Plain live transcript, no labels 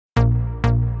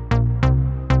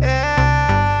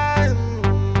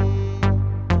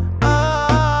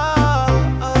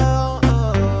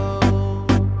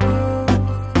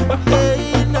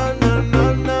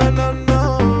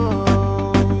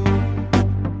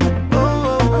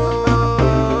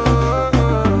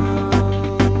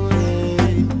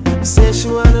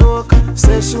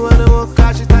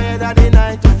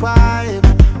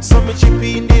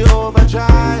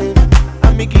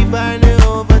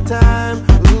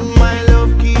My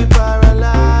love keep her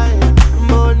alive.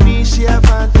 About me she a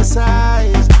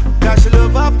fantasize. Cause she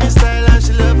love off me style and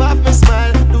she love off me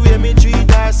smile. The way me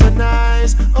treat her so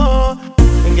nice. Oh,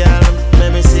 girl,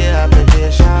 let me see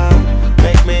application.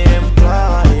 Make me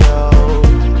employ you.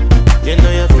 You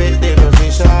know you fit the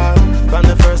position. From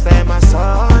the first time I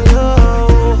saw you.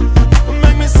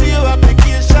 Make me see your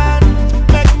application.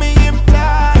 Make me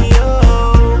employ you.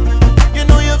 You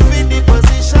know you fit the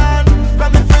position.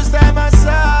 From the first time I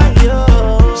saw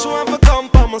you. She want to come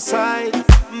on my side,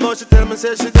 but she tell me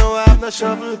say she don't have no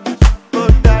shovel.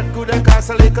 But that could have cost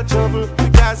a little trouble.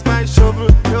 Because my shovel,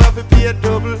 you have to pay a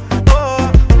double.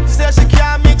 Oh, she said she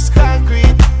can't mix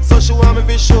concrete, so she want me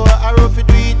be sure I rough it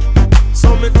do it.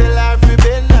 So me tell her if you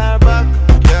bend her back,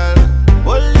 girl,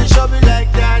 only shovel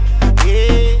like that,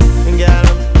 yeah.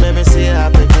 Girl, let me see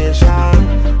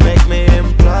application. Make me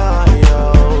employ you.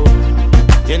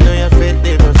 You know you fit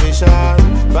the position.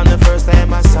 From the first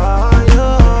time I saw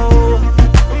you.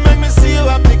 Make me see your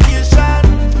application.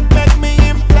 Make me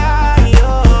employ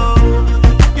you.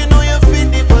 You know you fit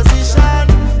the position.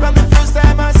 From the first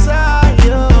time I saw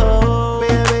you.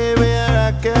 Baby, me a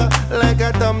rock you like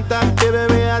a thumb-thumb. Baby,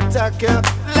 me attack you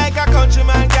like a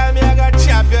countryman. Girl, me I got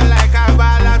chop you like a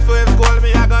ball. And for if goal,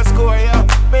 me I got score you.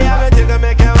 Me have a thing to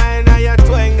make you wine and you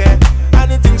twang it.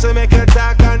 And the things to make you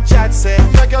talk and chat say.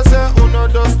 Make you say, uno,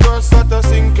 dos, tres, so to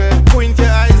sink it. Quint your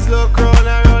eyes, look round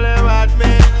and roll them at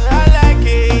me. I like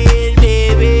it,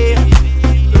 baby.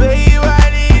 Where you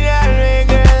want it and ring,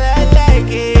 girl, I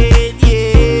like it,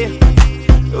 yeah.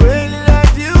 When you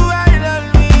let you wine on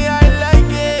me, I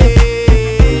like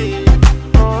it.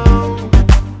 Oh,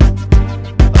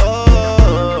 oh,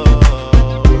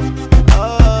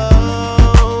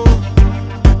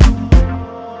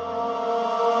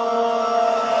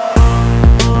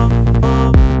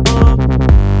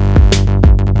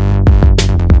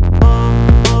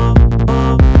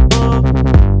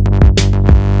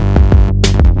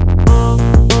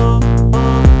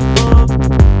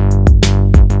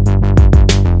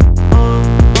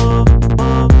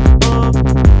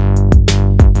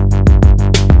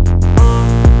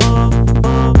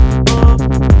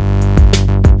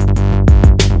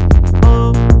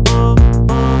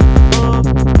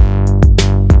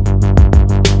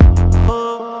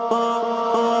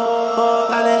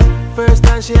 oh, first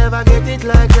time she ever get it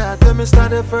like that. When me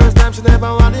start the first time, she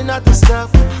never wanted not to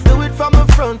stop. Do it from the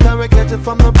front and we get it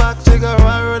from the back. She go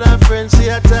around with her friends, she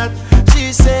attack.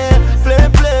 She said,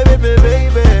 play with me,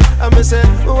 baby. And me say,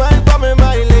 welcome me,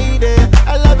 my lady.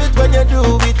 I love it when you do